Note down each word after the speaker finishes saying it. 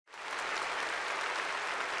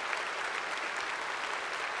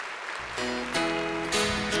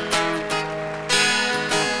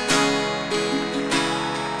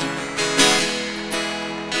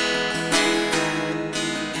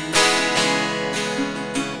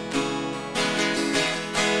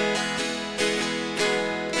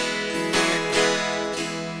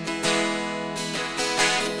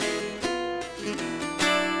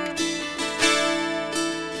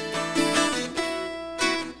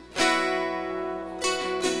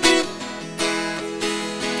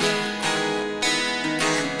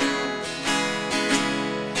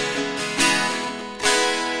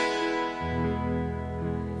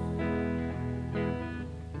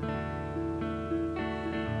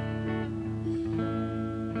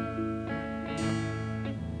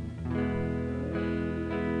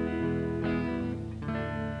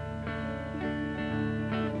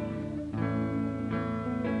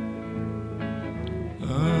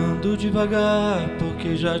Ando devagar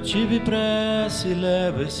porque já tive pressa e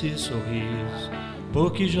levo esse sorriso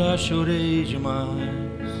porque já chorei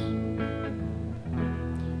demais.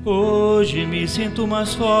 Hoje me sinto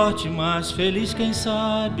mais forte, mais feliz, quem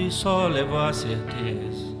sabe só levo a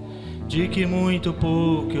certeza de que muito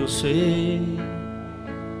pouco eu sei,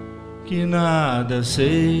 que nada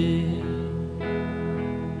sei.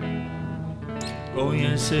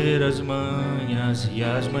 Conhecer as manhas e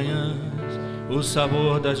as manhãs, o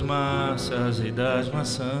sabor das massas e das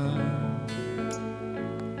maçãs.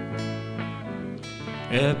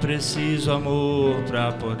 É preciso amor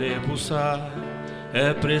para poder pulsar,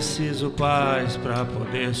 é preciso paz para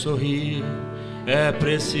poder sorrir, é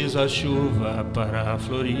preciso a chuva para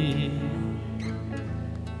florir.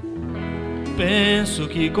 Penso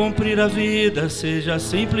que cumprir a vida seja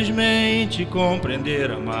simplesmente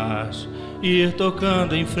compreender a março, ir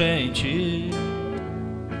tocando em frente.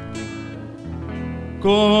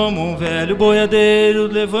 Como um velho boiadeiro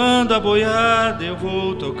levando a boiada, eu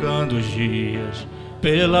vou tocando os dias.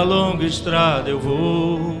 Pela longa estrada eu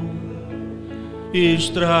vou,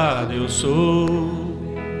 estrada eu sou.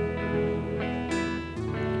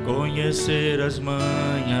 Conhecer as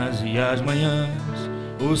manhas e as manhãs,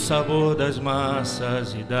 o sabor das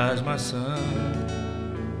massas e das maçãs.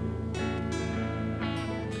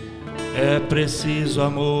 É preciso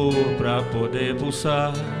amor para poder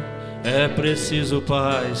pulsar, é preciso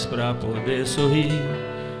paz para poder sorrir,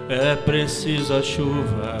 é preciso a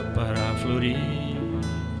chuva para florir.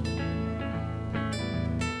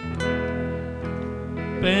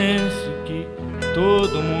 Penso que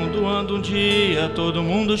todo mundo anda um dia, todo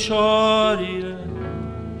mundo chora,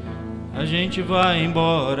 a gente vai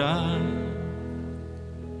embora.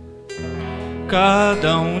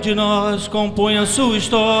 Cada um de nós compõe a sua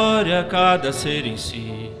história, cada ser em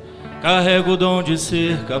si carrega o dom de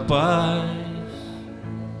ser capaz,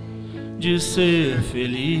 de ser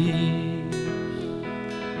feliz.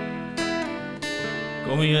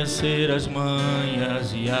 Conhecer as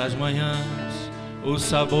manhas e as manhãs, o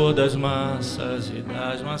sabor das massas e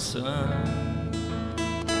das maçãs.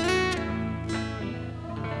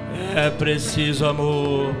 É preciso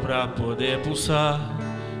amor para poder pulsar,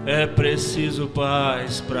 é preciso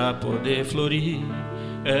paz para poder florir,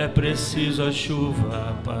 é preciso a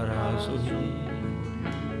chuva para sorrir.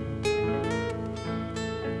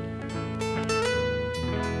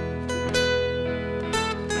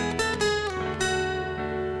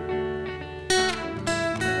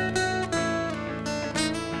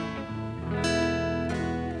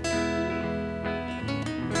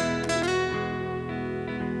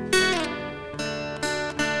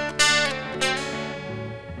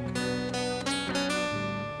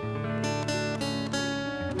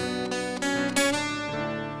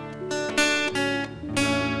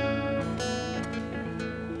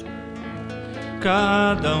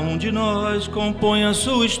 Cada um de nós compõe a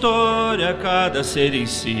sua história, cada ser em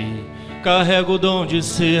si carrega o dom de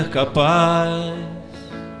ser capaz,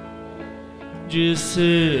 de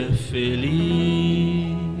ser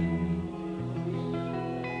feliz.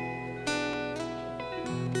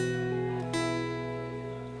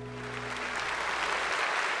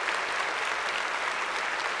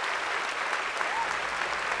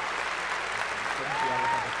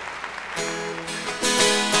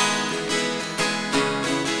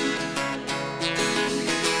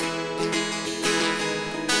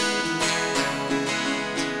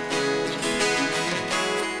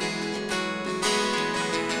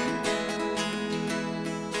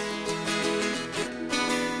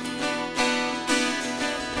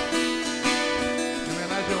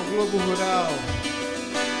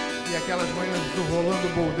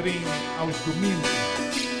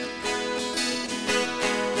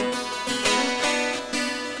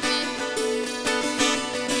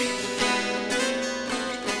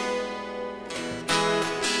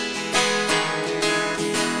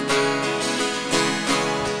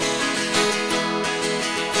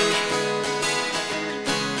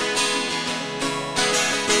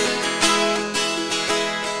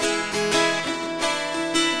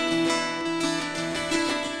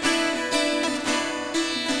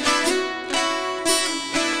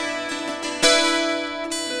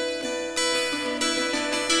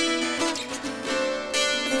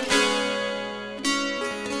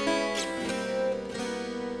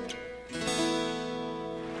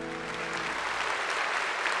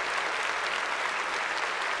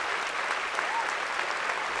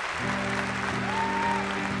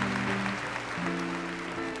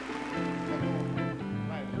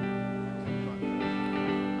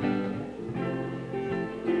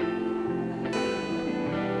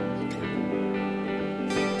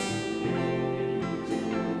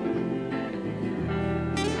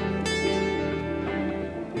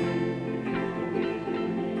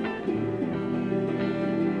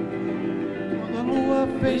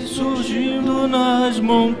 vem surgindo nas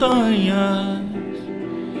montanhas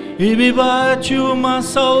e me bate uma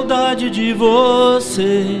saudade de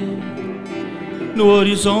você. No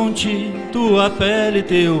horizonte, tua pele,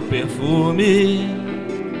 teu perfume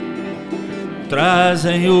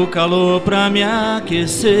trazem o calor pra me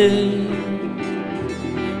aquecer.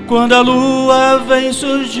 Quando a lua vem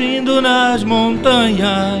surgindo nas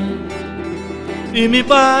montanhas e me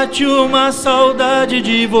bate uma saudade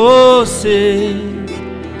de você.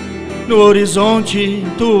 No horizonte,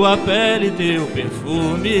 tua pele, teu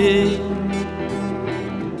perfume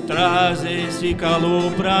traz esse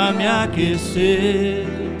calor pra me aquecer.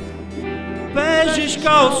 Pés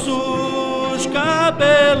descalços,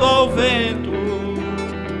 cabelo ao vento,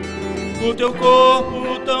 o teu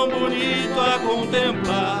corpo tão bonito a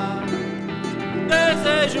contemplar.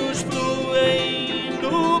 Desejos fluem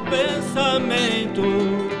no pensamento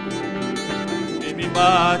e me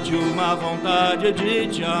bate uma vontade de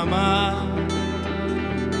te amar.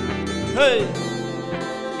 Hey!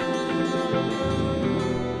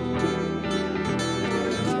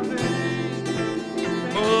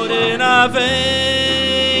 Morena,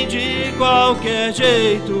 vem de qualquer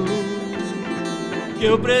jeito, que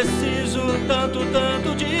eu preciso tanto,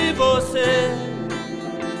 tanto de você.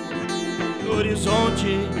 No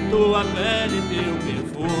horizonte, tua pele, teu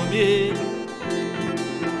perfume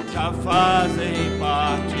já fazem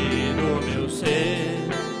parte do meu ser.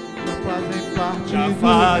 Já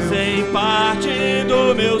fazem parte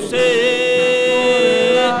do meu ser.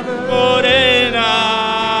 Morena,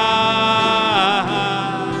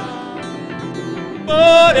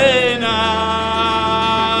 morena,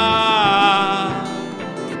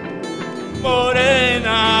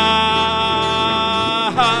 morena.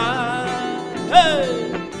 Hey!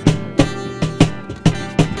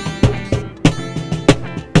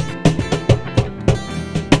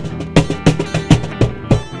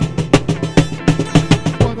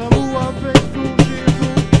 Quando a lua vem surgindo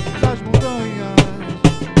das montanhas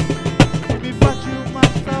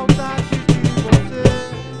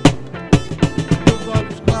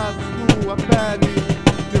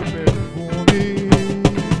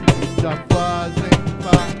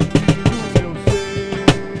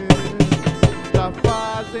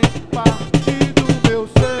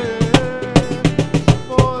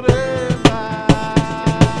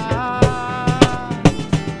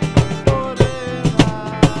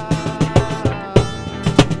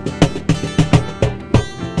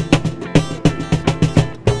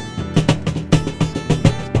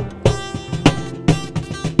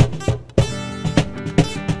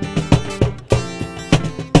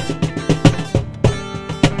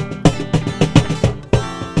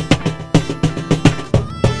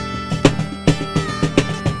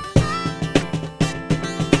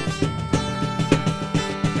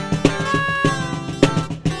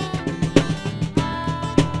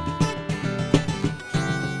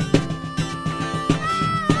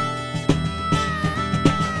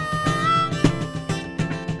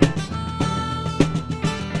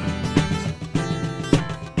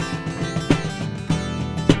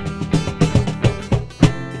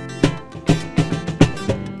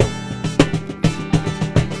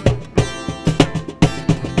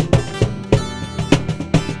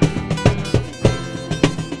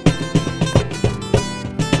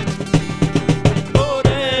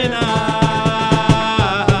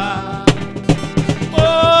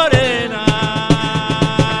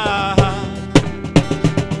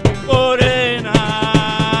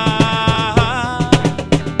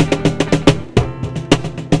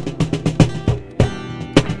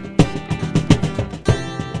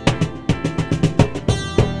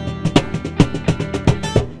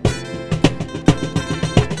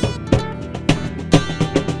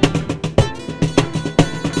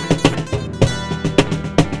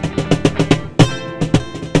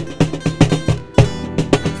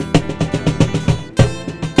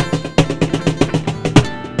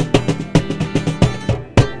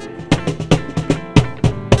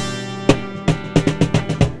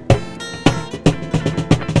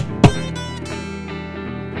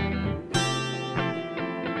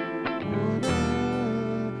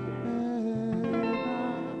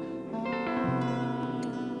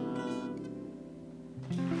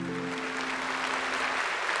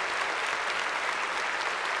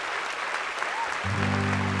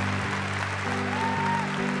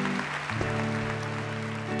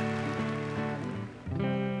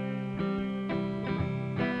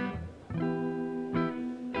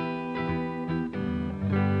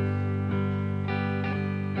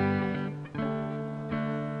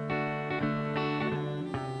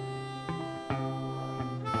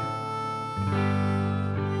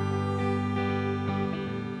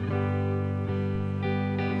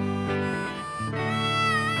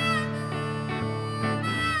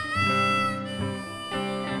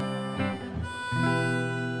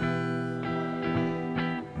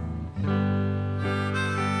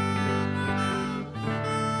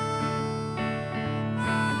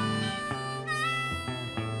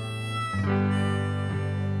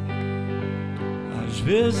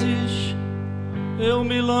vezes eu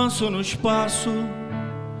me lanço no espaço,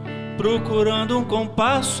 procurando um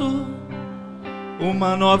compasso,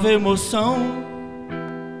 uma nova emoção.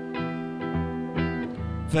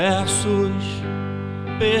 Versos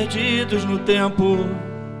perdidos no tempo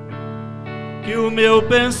que o meu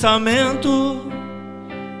pensamento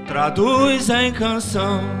traduz em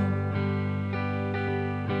canção.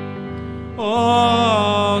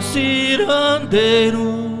 Oh, cirandeiro,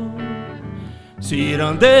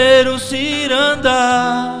 cirandeiro,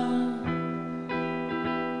 ciranda,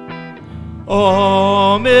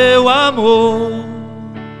 oh, meu amor,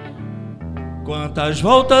 quantas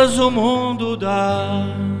voltas o mundo dá.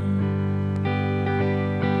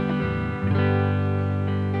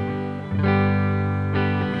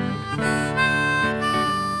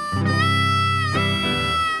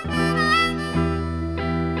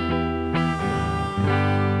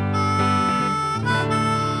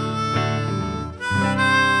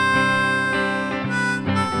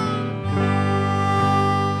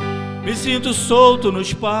 Me sinto solto no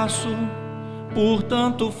espaço,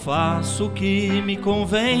 portanto faço o que me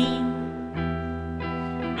convém.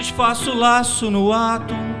 Desfaço laço no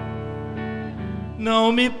ato,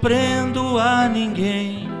 não me prendo a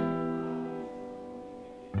ninguém.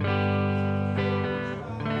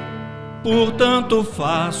 Portanto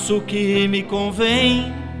faço o que me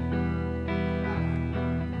convém.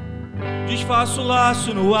 Desfaço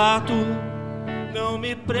laço no ato, não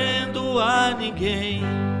me prendo a ninguém.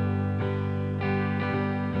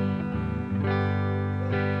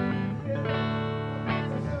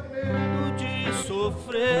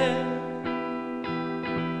 Sofrer,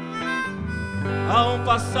 há um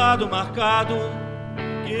passado marcado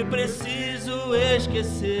que preciso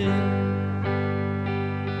esquecer.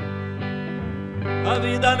 A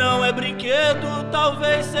vida não é brinquedo,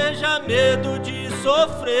 talvez seja medo de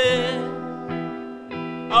sofrer.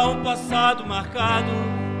 Há um passado marcado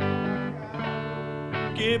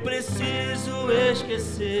que preciso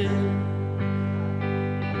esquecer.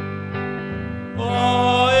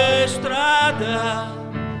 Oh, estrada,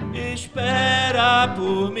 espera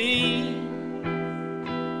por mim,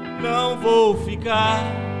 não vou ficar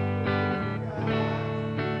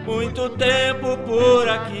muito tempo por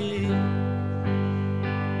aqui.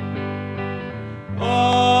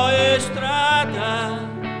 Oh, estrada,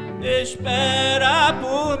 espera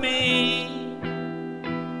por mim,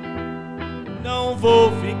 não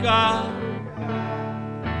vou ficar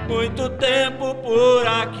muito tempo por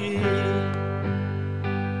aqui.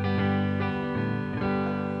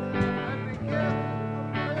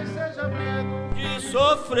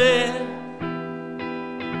 Sofrer,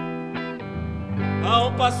 há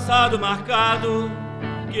um passado marcado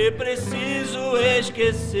que preciso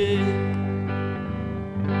esquecer.